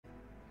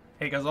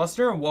Hey guys,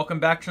 Lester, and welcome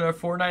back to another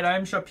Fortnite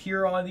item shop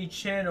here on the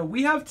channel.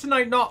 We have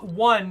tonight not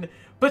one,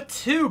 but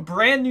two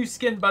brand new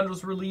skin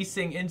bundles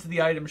releasing into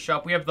the item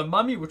shop. We have the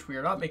Mummy, which we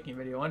are not making a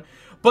video on,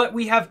 but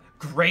we have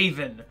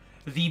Graven,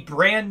 the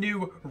brand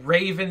new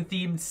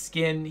Raven-themed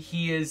skin.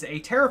 He is a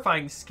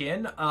terrifying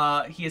skin.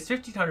 He has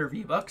 1,500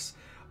 V-Bucks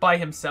by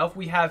himself.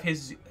 We have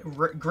his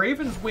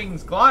Graven's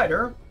Wings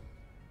glider,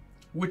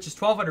 which is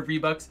 1,200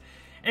 V-Bucks,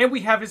 and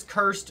we have his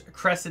cursed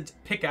crescent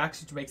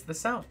pickaxe, which makes the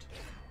sound.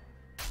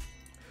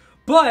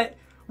 But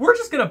we're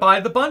just going to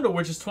buy the bundle,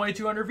 which is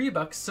 2,200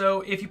 V-Bucks.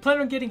 So if you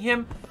plan on getting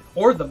him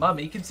or the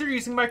Mummy, consider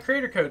using my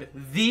creator code,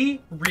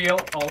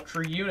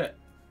 TheRealUltraUnit.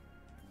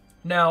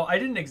 Now, I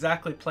didn't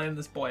exactly plan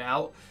this boy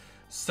out.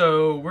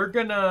 So we're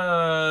going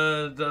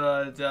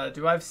to...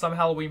 do I have some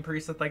Halloween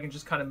preset that I can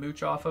just kind of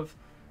mooch off of?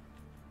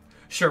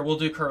 Sure, we'll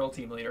do Colonel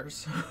Team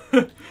Leaders.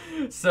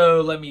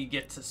 So let me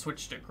get to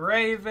switch to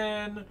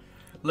Graven.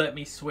 Let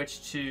me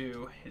switch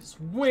to his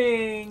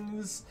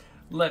wings.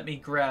 Let me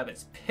grab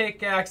his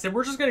pickaxe. And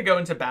we're just going to go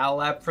into Battle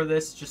Lab for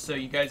this, just so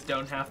you guys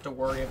don't have to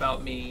worry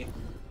about me,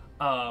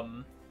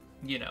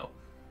 you know,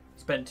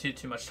 spend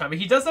too much time. But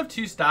he does have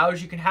two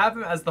styles. You can have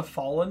him as the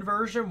Fallen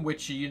version,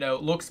 which, you know,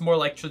 looks more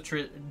like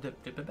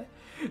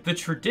the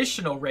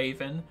traditional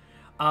Raven.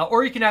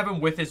 Or you can have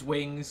him with his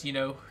wings, you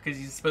know, because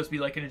he's supposed to be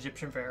like an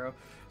Egyptian pharaoh.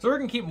 So we're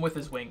going to keep him with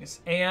his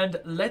wings. And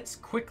let's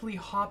quickly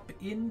hop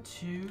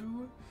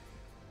into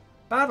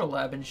Battle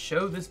Lab and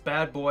show this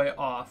bad boy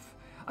off.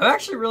 I'm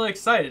actually really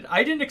excited.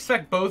 I didn't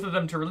expect both of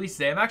them to release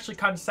today. I'm actually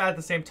kind of sad at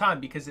the same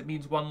time because it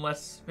means one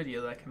less video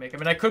that I can make. I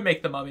mean, I could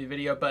make the Mummy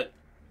video, but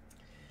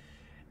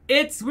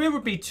it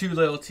would be too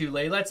little too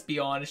late. Let's be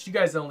honest. You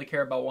guys only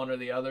care about one or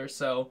the other,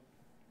 so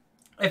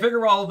I figure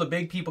while all the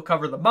big people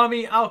cover the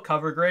Mummy, I'll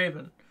cover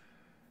Graven.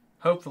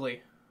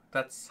 Hopefully,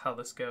 that's how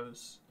this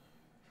goes.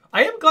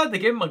 I am glad they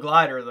gave him a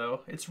glider,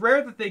 though. It's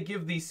rare that they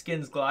give these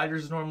skins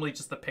gliders. It's normally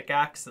just the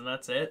pickaxe and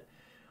that's it.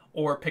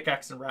 Or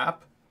pickaxe and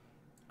wrap.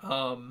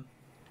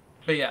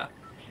 But yeah,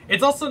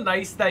 it's also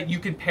nice that you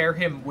can pair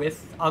him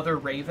with other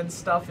Raven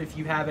stuff if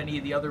you have any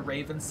of the other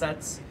Raven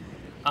sets.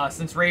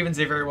 Since Raven's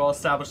a very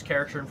well-established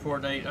character in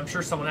Fortnite, I'm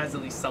sure someone has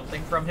at least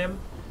something from him.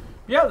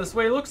 But yeah, this is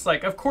what it looks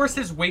like. Of course,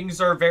 his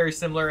wings are very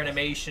similar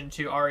animation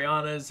to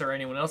Ariana's or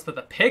anyone else, but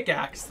the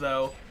pickaxe,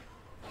 though,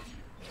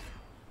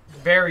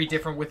 very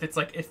different with its,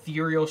 like,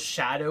 ethereal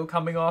shadow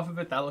coming off of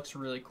it. That looks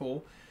really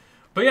cool.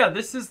 But yeah,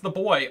 this is the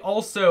boy.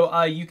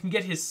 Also, you can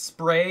get his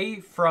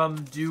spray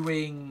from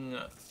doing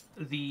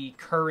the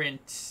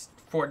current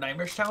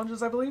Fortnite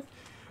challenges, I believe.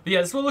 But yeah,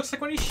 this is what it looks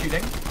like when he's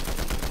shooting.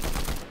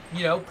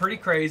 You know, pretty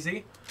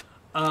crazy.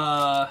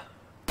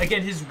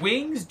 Again, his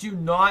wings do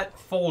not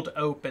fold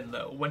open,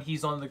 though, when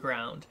he's on the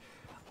ground.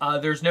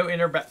 There's no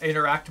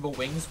interactable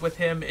wings with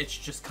him. It's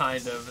just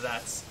kind of,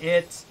 that's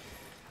it.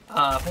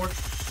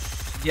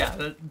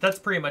 Yeah, that's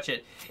pretty much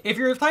it. If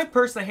you're the type of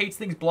person that hates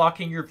things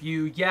blocking your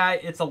view, yeah,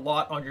 it's a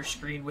lot on your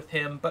screen with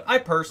him, but I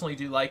personally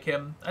do like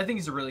him. I think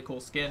he's a really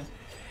cool skin.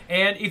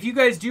 And if you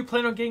guys do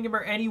plan on getting him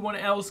or anyone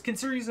else,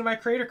 consider using my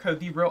creator code,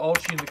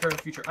 TheRealUltraUnit, in the current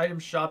future item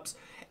shops.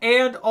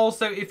 And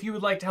also, if you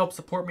would like to help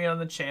support me on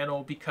the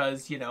channel,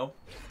 because, you know,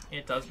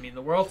 it does mean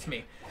the world to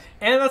me.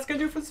 And that's going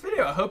to do it for this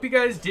video. I hope you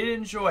guys did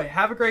enjoy.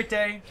 Have a great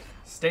day.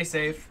 Stay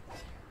safe.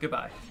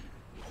 Goodbye.